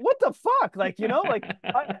out? Like, what the fuck? Like, if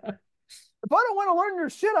I don't want to learn your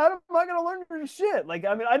shit, I'm not going to learn your shit. Like,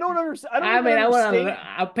 I mean, I don't understand. I don't I even mean, understand I'm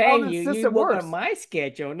how paying this you. You system work on works. my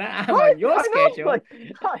schedule, not I'm Right? on your I know. schedule. Like,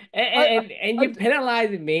 I, And I, and I, you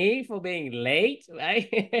penalizing me for being late, right?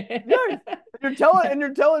 yeah. And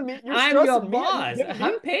you're telling me you're I'm your stressing me. And you're boss. giving me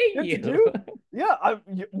I'm paying shit to you. do. Yeah.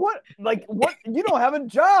 What? You don't have a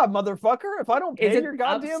job, motherfucker. If I don't It's pay an your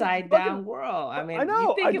goddamn upside fucking, down world. I I mean, you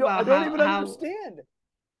know. I think don't. I about don't even understand.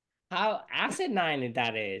 how asinine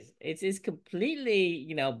that is. It's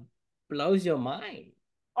completely, blows your mind.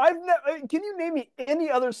 I've never. Can you name me any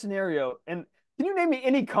other scenario? And can you name me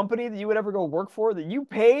any company that you would ever go work for that you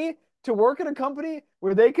pay to work at a company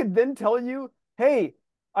where they could then tell you, "Hey,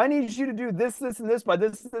 I need you to do this, this, and this by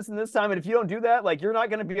this, and this time, and if you don't do that, like you're not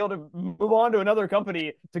going to be able to move on to another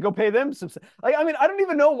company to go pay them some." Like, I mean, I don't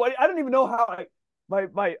even know how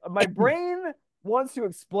my brain wants to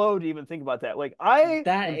explode to even think about that. Like, I am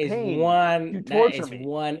paying you to That torture is me.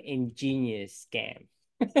 one ingenious scam.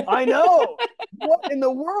 I know. What in the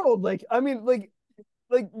world? Like, I mean, like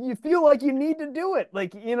you feel like you need to do it,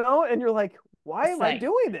 like, and you're like, why It's am I like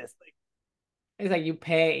doing this? Like, you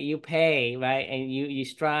pay, right? And you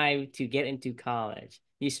strive to get into college.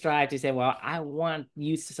 You strive to say, well, I want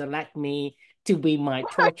you to select me to be my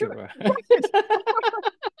right, torturer. right.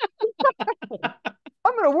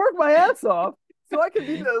 I'm gonna work my ass off so I can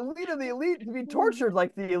be the elite of the elite to be tortured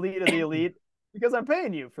like the elite of the elite because I'm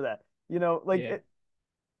paying you for that. Like Yeah.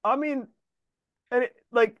 I mean, and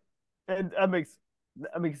and that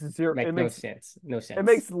makes zero. Make no sense. No It sense.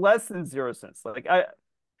 makes less than zero sense. Like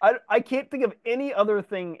I can't think of any other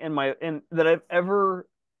thing in that I've ever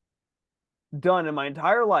done in my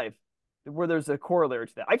entire life where there's a corollary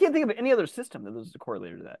to that. I can't think of any other system that there's a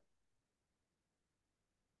corollary to that.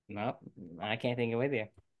 No, I can't think of it either.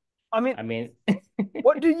 I mean, I mean,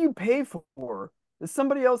 what do you pay for that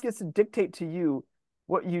somebody else gets to dictate to you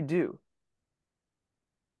what you do?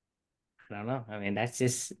 I don't know. I mean, it's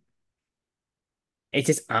just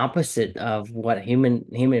opposite of what human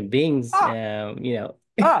beings,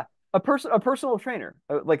 Ah, a personal trainer,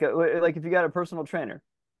 like if you got a personal trainer,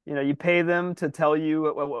 you pay them to tell you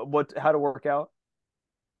how to work out,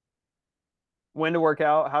 when to work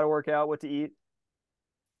out, how to work out, what to eat.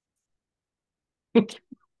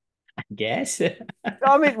 guess.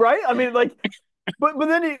 I mean, right? I mean, like, but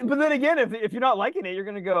then again, if you're not liking it, you're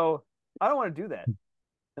gonna go, I don't want to do that,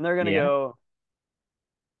 and they're gonna Yeah, go,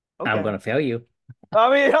 I'm okay. gonna fail you. I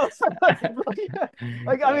mean,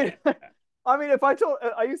 like, I mean, I mean, if I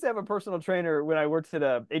used to have a personal trainer when I worked at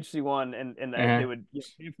a HC1, and they Uh-huh. would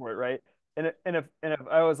pay for it, right? And if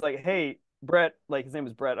I was like, hey, Brett, like his name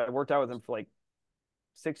was Brett, I worked out with him for like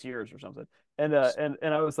 6 years or something, and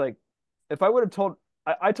I was like, if I would have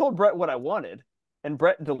I told Brett what I wanted, and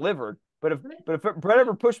Brett delivered, but if Brett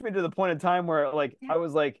ever pushed me to the point in time where like I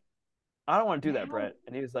was like, I don't want to do that, Brett,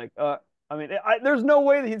 and he was like, I mean, there's no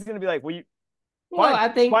way that he's gonna be like, well, you Well,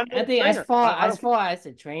 fine, find I another think trainer. I as don't care. far as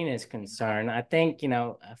the trainer is concerned, I think,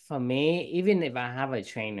 for me, even if I have a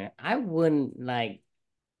trainer, I wouldn't like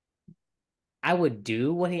I would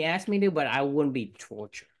do what he asked me to, but I wouldn't be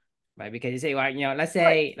tortured, right? Because you say, well,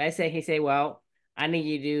 Right. let's say he say, well, I need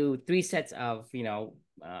you to do 3 sets of,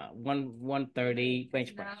 130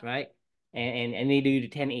 bench press, right? And you do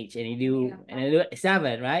 10 each, and you do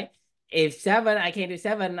seven, right? If seven, I can't do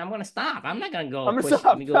seven, I'm gonna stop. I'm not gonna go I'm gonna push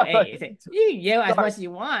stop. me go eight. It's like, you yell as Sorry. much as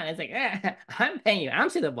you want. It's like, I'm paying you. I'm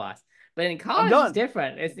still the boss. But in I'm college, it's done.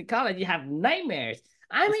 different. It's in college, you have nightmares.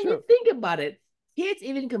 I That's mean, you true. think about it. Kids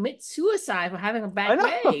even commit suicide for having a I bad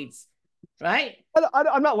know. grades, right?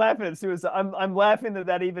 I'm not laughing at suicide. I'm laughing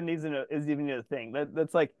that even is even a thing.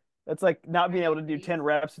 That's like That's like not being able to do 10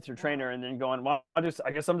 reps with your trainer and then going, well, I guess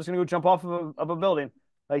I'm just gonna go jump off of a building.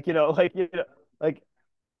 Like, like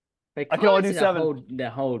But I can only college do is a seven.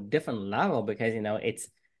 whole different level because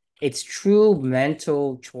it's true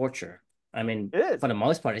mental torture. I mean, It for is. the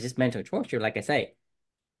most part, it's just mental torture. Like I say,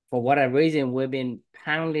 for whatever reason, we've been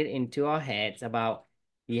pounded into our heads about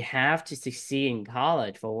you have to succeed in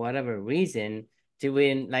college for whatever reason to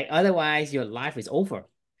win. Like otherwise, your life is over.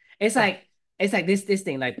 It's like it's like this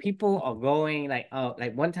thing. Like people are going like oh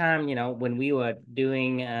like one time when we were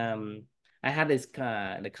doing I had this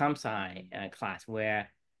the comp sci class where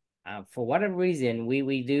for whatever reason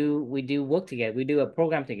we do work together, we do a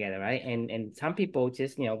program together, right? And some people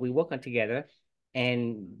just we work on together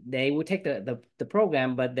and they will take the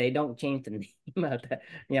program, but they don't change the name of the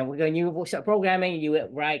when you start programming, you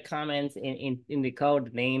write comments in the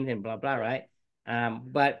code, names and blah blah, right?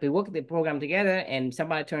 But we work the program together and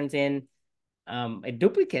somebody turns in a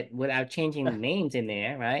duplicate without changing names in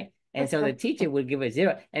there, right? And so the teacher would give a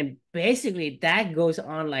zero. And basically that goes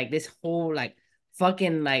on like this whole like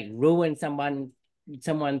fucking like ruin some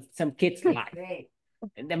kid's life.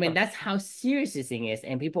 I mean, that's how serious this thing is.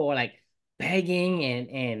 And people are like begging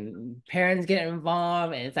and parents get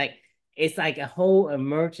involved. And it's like a whole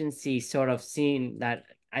emergency sort of scene that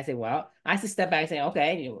I say, well, I have to step back and say,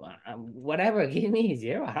 okay, whatever, give me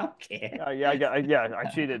zero. I don't care. I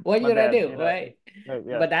cheated. What My you gonna bad. do, right?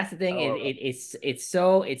 Yeah. But that's the thing. Oh,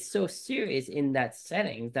 It's so serious in that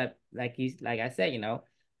setting that like I said,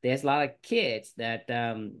 there's a lot of kids that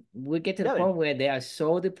we get to the yeah, they point where they are so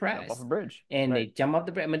jump off a depressed bridge. and they Right. jump off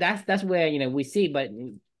the bridge. I mean, that's where we see, but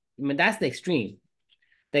I mean that's the extreme.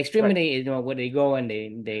 The Right. extremity is where they go and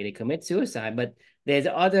they commit suicide. But there's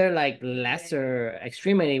other like lesser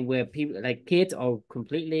extremity where people like kids are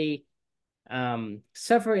completely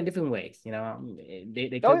suffer in different ways. They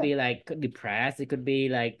Oh could yeah. be like depressed, it could be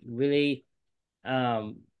like really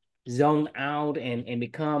um zone out and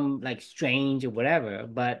become like strange or whatever.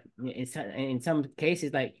 But in some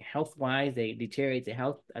cases, like health wise, they deteriorate their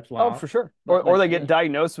health as Oh, for well. sure. but Or but they get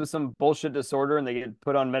diagnosed with some bullshit disorder and they get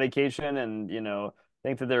put on medication and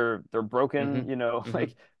think that they're broken. mhm, mhm.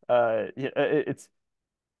 Like yeah, it's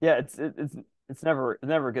yeah, it's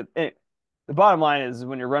never good. The bottom line is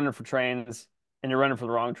when you're running for trains and you're running for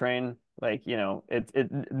the wrong train, like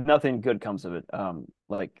it nothing good comes of it.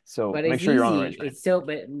 Like so But make it's sure you're on the easy. right train.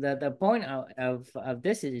 But the point of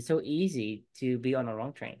this is it's so easy to be on the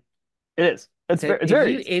wrong train. It is. Because It's if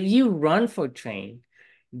very you easy. if you run for train,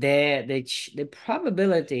 the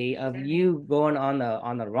probability of you going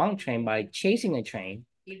on the wrong train by chasing a train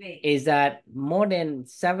is that more than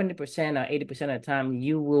 70% or 80% of the time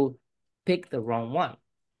you will pick the wrong one,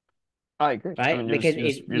 I agree. I right? mean, Because you're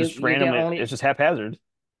you just you can random. It's only just haphazard.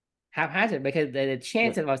 haphazard because the Yeah,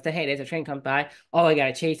 chance of us that hey, there's a train comes by, oh, I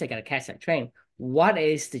gotta chase, I gotta catch that train. What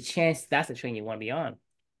is the chance that's the train you want to be on?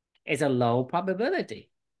 It's a low probability.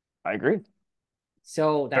 I agree.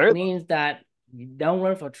 So that Very means that you don't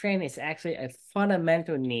run for train is actually a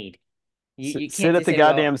fundamental need. You sit can't at just the say, well,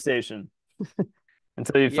 goddamn station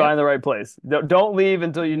until you find yep. the right place. Don't leave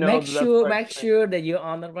until you know Make that that's the sure right make train. sure that you're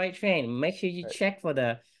on the right train. Make sure you Right. check for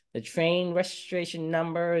the train registration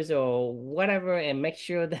numbers or whatever, and make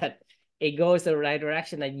sure that it goes the right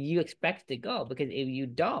direction that you expect to go. Because if you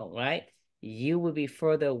don't, right, you will be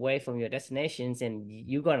further away from your destinations, and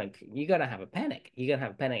you're gonna have a panic. You're gonna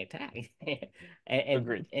have a panic attack, and, and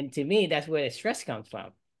Agreed. and to me, that's where the stress comes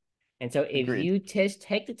from. And so if Agreed. you just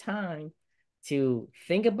take the time to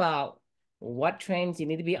think about what trains you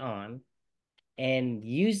need to be on and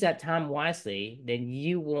use that time wisely, then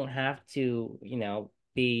you won't have to,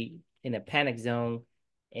 be in a panic zone,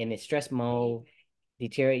 in a stress mode,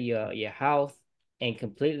 deteriorate your health, and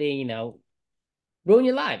completely, ruin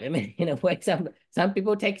your life. I mean, way some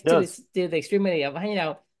people take to Yes. the extremity of,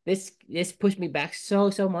 this pushed me back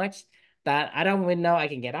so much that I don't even know I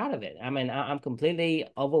can get out of it. I mean, I'm completely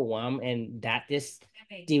overwhelmed, and that just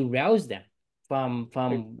derails them from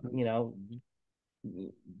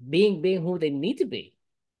being who they need to be.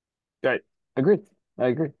 Right. Agreed. I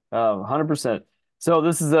agree. 100%. So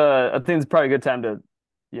this is I think it's probably a good time to,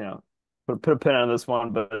 you know, put a pin on this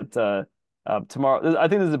one. But tomorrow, I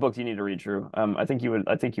think this is a book you need to read, Drew. I think you would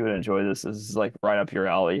enjoy this. This is like right up your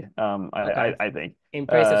alley. Okay. I think. In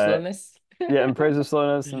praise of Uh, slowness. yeah, and Praise of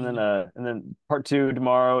Slowness, and then part two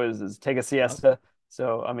tomorrow is Take a Oh, Siesta.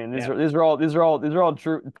 So I mean, yeah. these are all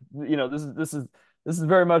true. This is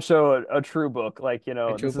very much so a true book. Like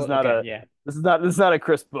A true book. Okay, yeah. this is not a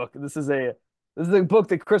Chris book. This is a book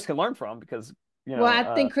that Chris can learn from because Well,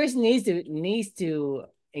 I think Chris needs to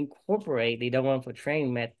incorporate the don't run for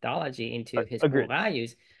training methodology into his core agreed.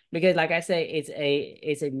 values, because like I say,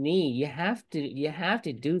 it's a need. You have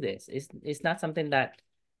to do this. It's not something that,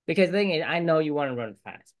 because the thing is, I know you want to run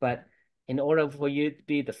fast, but in order for you to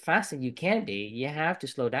be the fastest you can be, you have to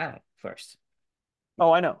slow down first.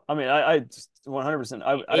 Oh, I know. I mean, I just 100%.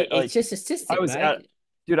 It's Like just a I statistic, was at, right?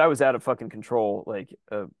 dude, I was out of fucking control like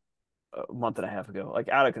a month and a half ago, like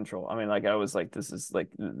out of control. I mean, like I was like, this is like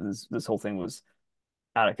this whole thing was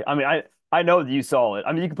out of. I mean, I know that you saw it.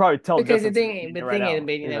 I mean, you can probably tell the Because difference in the me right thing is, now.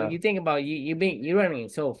 but, You know, you think about you're running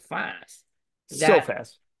so fast so that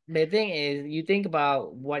fast. the thing is, you think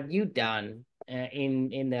about what you done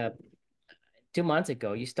in the 2 months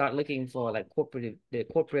ago. You start looking for like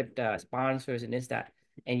corporate sponsors and this that,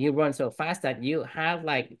 and you run so fast that you have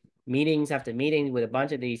like meetings after meetings with a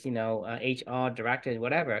bunch of these, HR directors,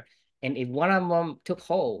 whatever. And if one of them took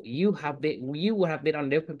hold, you would have been on a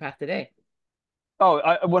different path today. Oh,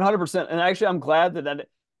 I 100%. And actually, I'm glad that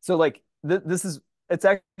so like this is it's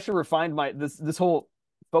actually refined this whole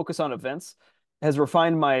focus on events has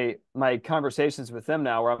refined my conversations with them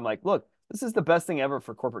now where I'm like, look, this is the best thing ever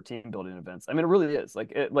for corporate team building events. I mean, it really is.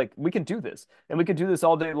 Like we can do this and we can do this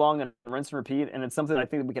all day long and rinse and repeat. And it's something I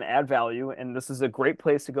think that we can add value. And this is a great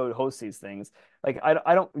place to go to host these things. Like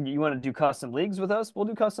I don't you want to do custom leagues with us? We'll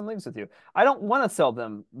do custom leagues with you. I don't want to sell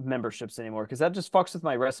them memberships anymore because that just fucks with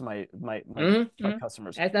my rest of my Mm-hmm.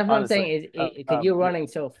 customers, That's what I'm honestly. saying is because you're running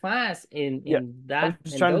so fast in Yeah, I'm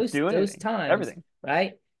just in trying to those do those anything, times, everything.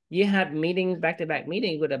 right? You had meetings back to back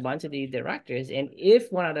meetings with a bunch of these directors, and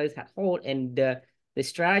if one of those had hold, and the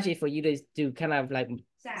strategy for you to kind of like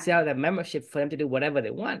sell the membership for them to do whatever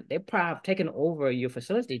they want, they probably have taken over your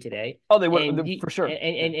facility today, Oh, they would and for sure. Yeah,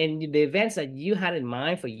 and the events that you had in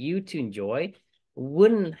mind for you to enjoy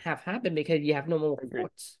wouldn't have happened because you have no more I agree.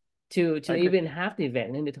 courts to I agree. even have the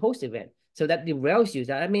event and the host event. So that derails you.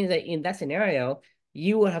 So that means that in that scenario,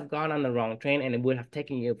 you would have gone on the wrong train and it would have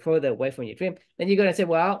taken you further away from your dream. Then you're gonna say,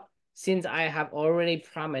 well, since I have already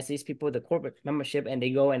promised these people the corporate membership and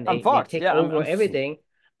they go and I'm they fucked. take Yeah, over everything,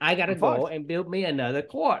 I gotta I'm go fucked. and build me another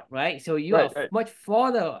court, right? So you Right, are right. much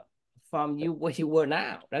further from you what you were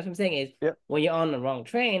now. That's what I'm saying is Yeah. when you're on the wrong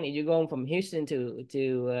train and you're going from Houston to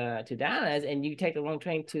Dallas and you take the wrong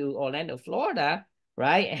train to Orlando, Florida,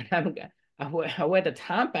 right? And I went to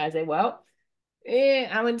Tampa. I said, well,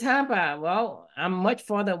 I'm in Tampa. Well, I'm much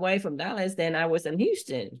farther away from Dallas than I was in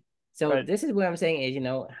Houston. So Right. this is what I'm saying is,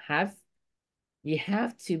 you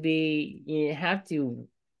have to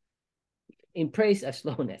embrace a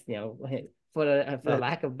slowness, for the Yeah.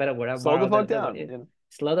 lack of better word, I Slow the borrow fuck the word. down. You know?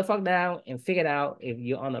 Slow the fuck down and figure it out if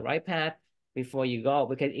you're on the right path before you go.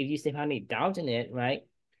 Because if you still have any doubt in it, right,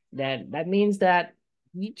 that means that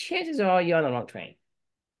chances are you're on the wrong train.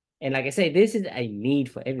 And like I say, this is a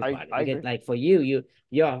need for everybody I because agree. like for you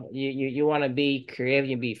want to be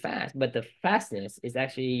creative and be fast, but the fastness is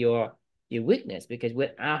actually your weakness because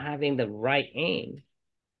without having the right aim,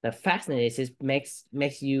 the fastness is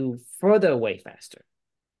makes you further away faster.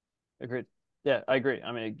 Agreed. Yeah, I agree.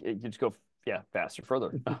 I mean, you just go, yeah, faster,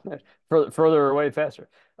 further, further away, faster.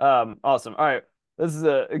 Awesome. All right. This is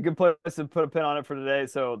a good place to put a pin on it for today.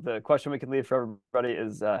 So the question we can leave for everybody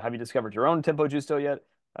is, have you discovered your own Tempo Justo yet?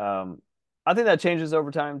 I think that changes over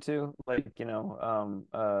time too. Like,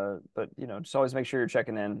 but just always make sure you're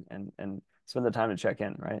checking in and spend the time to check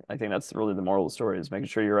in, right? I think that's really the moral of the story is making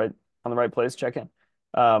sure you're right on the right place, check in.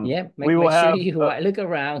 Yeah, We will make sure have you look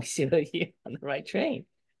around, see that you're on the right train.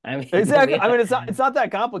 I mean, Exactly. I mean, it's not that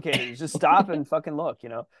complicated. It's just stop and fucking look,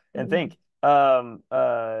 and think. All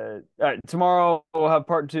right, tomorrow we'll have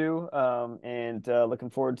part two. And looking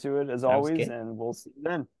forward to it as sounds always, good. and we'll see you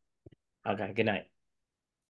then. Okay, good night.